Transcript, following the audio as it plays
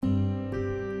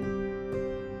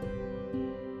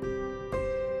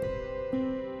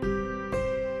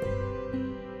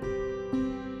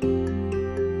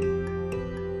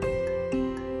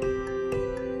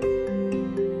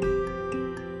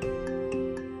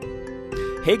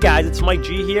Hey guys, it's Mike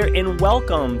G here, and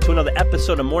welcome to another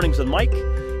episode of Mornings with Mike,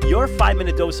 your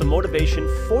 5-minute dose of motivation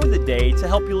for the day to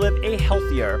help you live a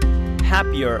healthier,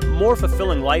 happier, more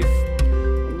fulfilling life.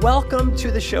 Welcome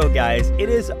to the show, guys. It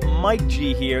is Mike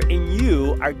G here, and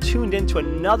you are tuned in to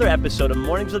another episode of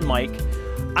Mornings with Mike.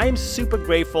 I am super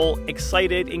grateful,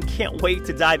 excited, and can't wait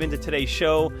to dive into today's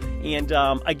show. And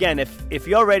again, if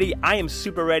you're ready, I am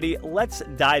super ready. Let's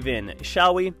dive in,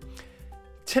 shall we?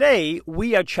 Today,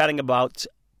 we are chatting about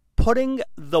putting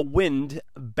the wind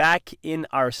back in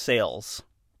our sails.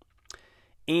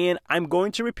 And I'm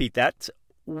going to repeat that.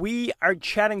 We are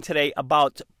chatting today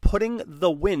about putting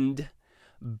the wind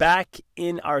back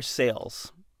in our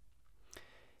sails.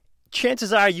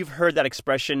 Chances are you've heard that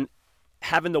expression,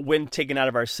 having the wind taken out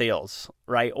of our sails,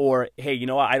 right? Or, hey,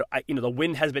 the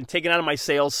wind has been taken out of my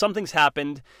sails. Something's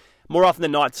happened. More often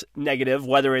than not, it's negative,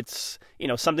 whether it's,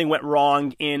 something went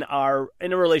wrong in a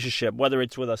relationship, whether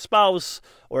it's with a spouse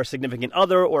or a significant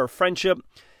other or a friendship,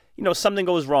 something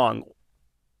goes wrong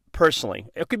personally.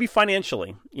 It could be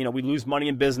financially. We lose money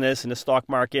in business, in the stock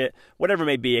market, whatever it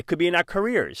may be. It could be in our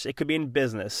careers. It could be in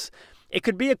business. It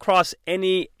could be across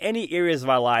any areas of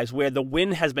our lives where the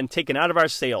wind has been taken out of our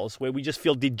sails, where we just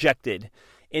feel dejected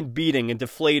and beating and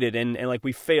deflated and like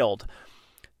we failed.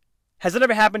 Has it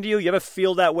ever happened to you? You ever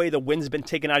feel that way? The wind's been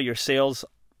taken out of your sails?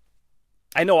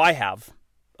 I know I have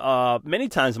many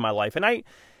times in my life. And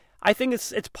I think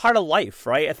it's part of life,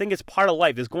 right? I think it's part of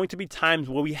life. There's going to be times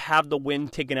where we have the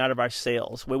wind taken out of our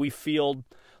sails, where we feel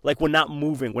like we're not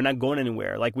moving, we're not going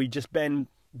anywhere, like we've just been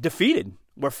defeated,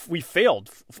 we failed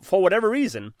for whatever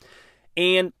reason.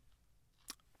 And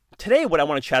today what I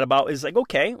want to chat about is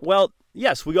okay, well,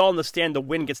 yes, we all understand the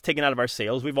wind gets taken out of our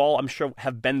sails. We've all, I'm sure,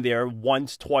 have been there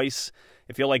once, twice.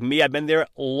 If you're like me, I've been there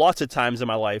lots of times in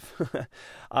my life.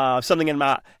 Something I'm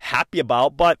not happy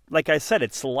about, but like I said,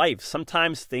 it's life.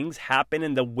 Sometimes things happen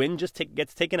and the wind just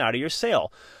gets taken out of your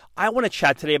sail. I want to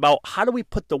chat today about how do we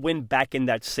put the wind back in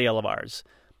that sail of ours?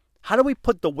 How do we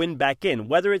put the wind back in?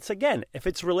 Whether it's, again, if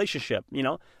it's a relationship,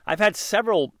 I've had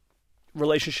several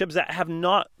relationships that have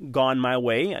not gone my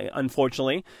way,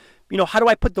 unfortunately. How do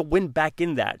I put the wind back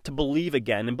in that to believe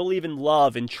again and believe in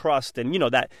love and trust and,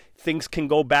 that things can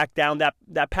go back down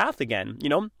that path again,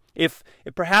 If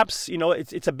perhaps,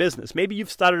 it's a business. Maybe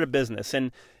you've started a business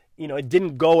and, it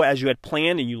didn't go as you had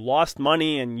planned and you lost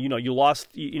money and, you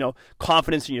lost,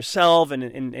 confidence in yourself and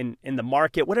in the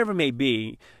market, whatever it may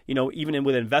be, even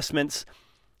with investments.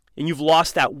 And you've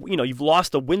lost that, you've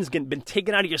lost the wind's been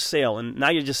taken out of your sail and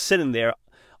now you're just sitting there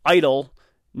idle,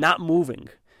 not moving.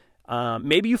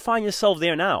 Maybe you find yourself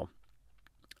there now.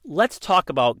 Let's talk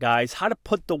about, guys, how to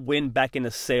put the wind back in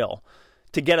the sail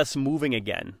to get us moving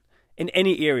again in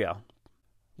any area,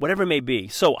 whatever it may be.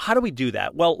 So how do we do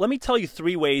that? Well, let me tell you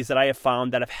 3 ways that I have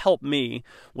found that have helped me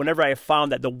whenever I have found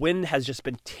that the wind has just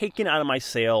been taken out of my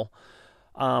sail.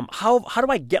 How do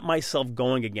I get myself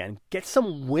going again? Get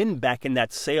some wind back in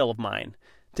that sail of mine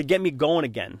to get me going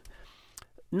again.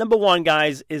 Number 1,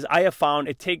 guys, is I have found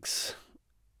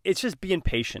it's just being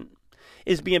patient.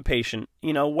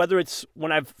 Whether it's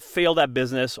when I've failed at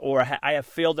business or I have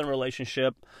failed in a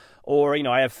relationship or,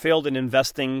 I have failed in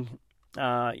investing,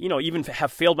 even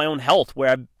have failed my own health where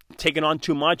I've taken on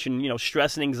too much and,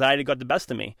 stress and anxiety got the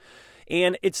best of me.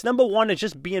 And it's number 1 is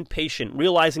just being patient,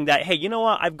 realizing that, hey,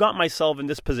 I've got myself in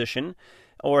this position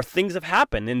or things have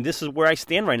happened and this is where I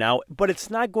stand right now, but it's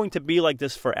not going to be like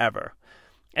this forever.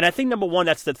 And I think number 1,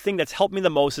 that's the thing that's helped me the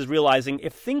most is realizing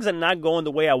if things are not going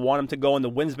the way I want them to go and the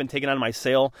wind's been taken out of my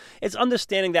sail, it's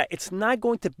understanding that it's not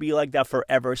going to be like that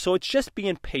forever. So it's just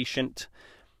being patient,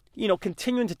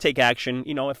 continuing to take action.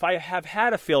 If I have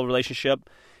had a failed relationship,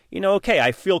 okay,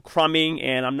 I feel crummy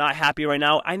and I'm not happy right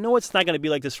now. I know it's not going to be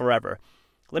like this forever.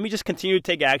 Let me just continue to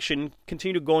take action,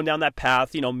 continue going down that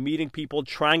path, meeting people,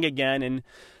 trying again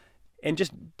and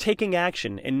just taking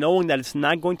action and knowing that it's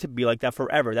not going to be like that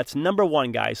forever. That's number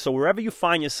 1, guys. So wherever you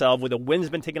find yourself where the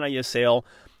wind's been taken out of your sail,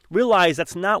 realize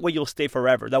that's not where you'll stay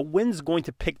forever. That wind's going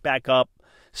to pick back up.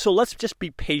 So let's just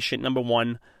be patient, number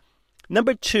 1.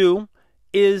 Number 2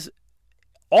 is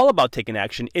all about taking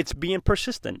action. It's being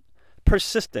persistent.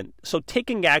 So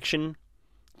taking action,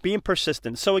 being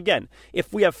persistent. So again,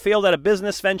 if we have failed at a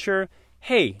business venture,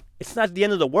 hey, it's not the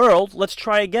end of the world. Let's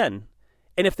try again.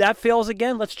 And if that fails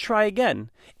again, let's try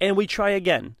again. And we try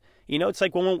again. It's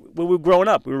like when we were growing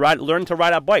up, we learned to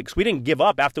ride our bikes. We didn't give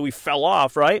up after we fell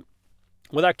off, right?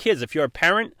 With our kids, if you're a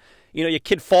parent, your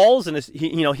kid falls and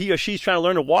he or she's trying to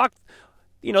learn to walk,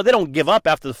 they don't give up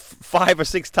after 5 or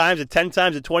 6 times or 10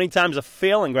 times or 20 times of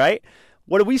failing, right?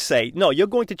 What do we say? No, you're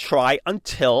going to try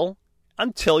until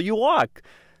you walk.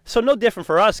 So no different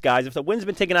for us, guys. If the wind's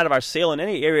been taken out of our sail in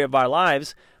any area of our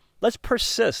lives, let's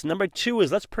persist. Number 2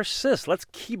 is let's persist. Let's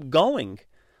keep going.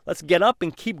 Let's get up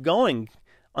and keep going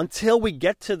until we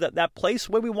get to that place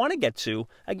where we want to get to.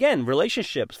 Again,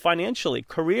 relationships, financially,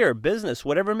 career, business,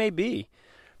 whatever it may be.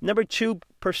 Number 2,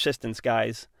 persistence,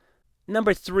 guys.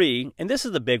 Number 3, and this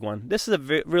is the big one. This is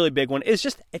a really big one.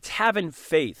 It's having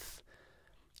faith.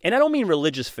 And I don't mean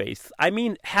religious faith. I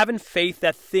mean having faith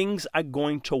that things are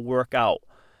going to work out.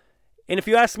 And if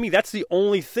you ask me, that's the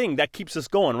only thing that keeps us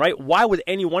going, right? Why would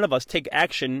any one of us take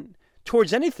action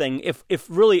towards anything if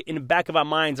really in the back of our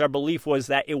minds our belief was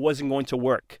that it wasn't going to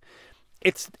work?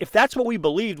 If that's what we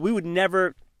believed, we would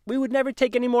never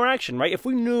take any more action, right? If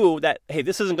we knew that, hey,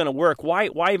 this isn't going to work, why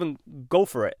even go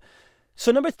for it?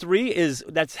 So number 3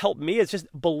 that's helped me is just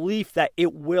belief that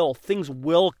things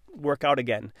will work out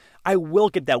again. I will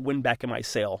get that wind back in my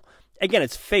sail. Again,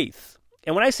 it's faith.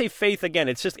 And when I say faith, again,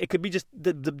 it could be just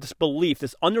this belief,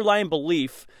 this underlying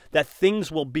belief that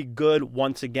things will be good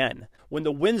once again. When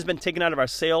the wind's been taken out of our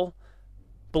sail,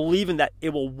 believing that it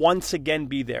will once again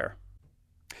be there.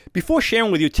 Before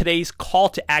sharing with you today's call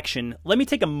to action, let me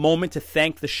take a moment to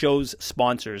thank the show's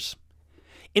sponsors.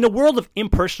 In a world of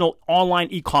impersonal online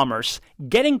e-commerce,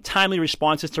 getting timely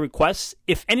responses to requests,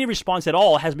 if any response at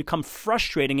all, has become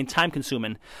frustrating and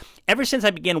time-consuming. Ever since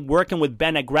I began working with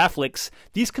Ben at Graflix,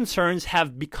 these concerns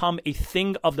have become a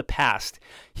thing of the past.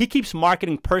 He keeps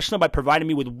marketing personal by providing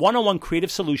me with one-on-one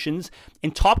creative solutions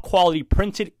and top-quality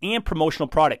printed and promotional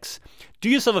products. Do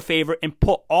yourself a favor and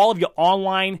put all of your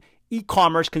online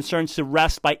e-commerce concerns to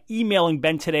rest by emailing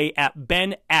Ben today at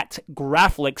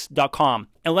ben@graflix.com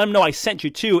and let him know I sent you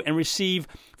too, and receive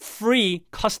free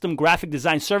custom graphic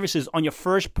design services on your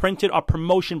first printed or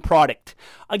promotion product.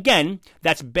 Again,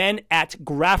 that's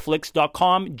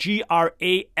ben@graflix.com,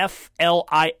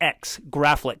 Graflix,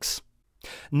 Graflix.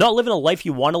 Not living a life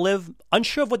you want to live?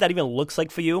 Unsure of what that even looks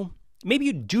like for you? Maybe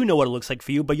you do know what it looks like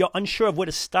for you, but you're unsure of where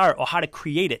to start or how to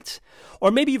create it.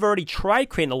 Or maybe you've already tried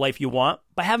creating the life you want,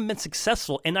 but haven't been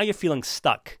successful, and now you're feeling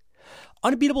stuck.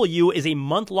 Unbeatable You is a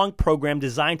month-long program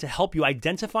designed to help you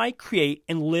identify, create,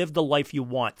 and live the life you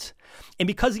want. And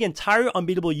because the entire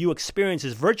Unbeatable You experience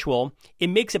is virtual,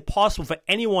 it makes it possible for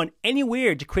anyone,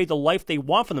 anywhere, to create the life they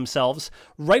want for themselves,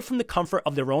 right from the comfort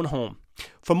of their own home.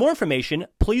 For more information,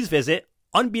 please visit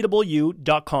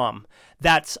unbeatableu.com.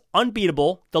 That's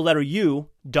unbeatable, the letter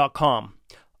U.com.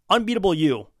 Unbeatable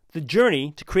You. The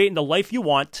journey to creating the life you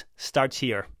want starts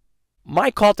here.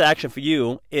 My call to action for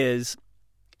you is,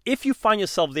 if you find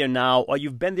yourself there now, or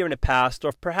you've been there in the past,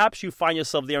 or perhaps you find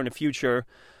yourself there in the future,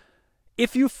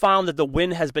 if you found that the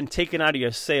wind has been taken out of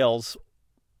your sails,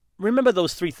 remember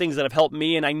those 3 things that have helped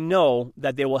me, and I know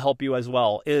that they will help you as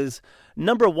well.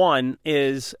 Number 1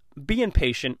 is being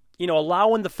patient.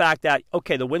 Allowing the fact that,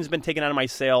 okay, the wind's been taken out of my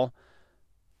sail.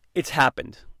 It's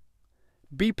happened.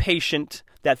 Be patient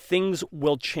that things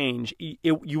will change.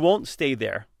 You won't stay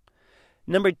there.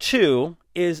 Number 2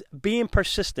 is being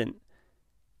persistent.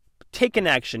 Taking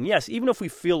action. Yes, even if we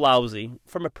feel lousy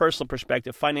from a personal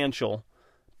perspective, financial,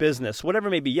 business, whatever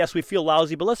it may be. Yes, we feel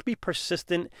lousy, but let's be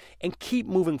persistent and keep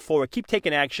moving forward. Keep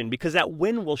taking action, because that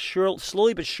wind will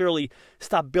slowly but surely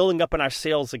stop building up in our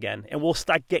sails again, and we'll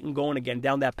start getting going again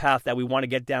down that path that we want to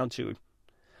get down to.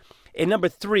 And number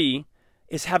 3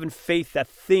 is having faith that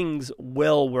things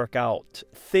will work out.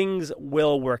 Things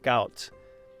will work out.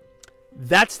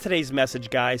 That's today's message,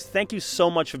 guys. Thank you so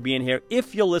much for being here.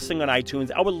 If you're listening on iTunes,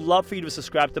 I would love for you to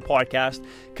subscribe to the podcast.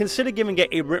 Consider giving it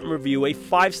a written review, a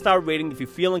 5-star rating if you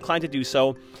feel inclined to do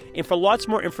so. And for lots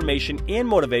more information and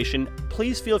motivation,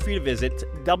 please feel free to visit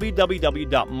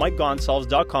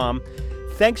www.mikegonsalves.com.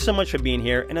 Thanks so much for being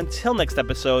here. And until next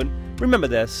episode, remember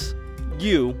this: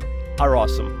 you are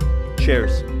awesome.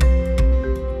 Cheers.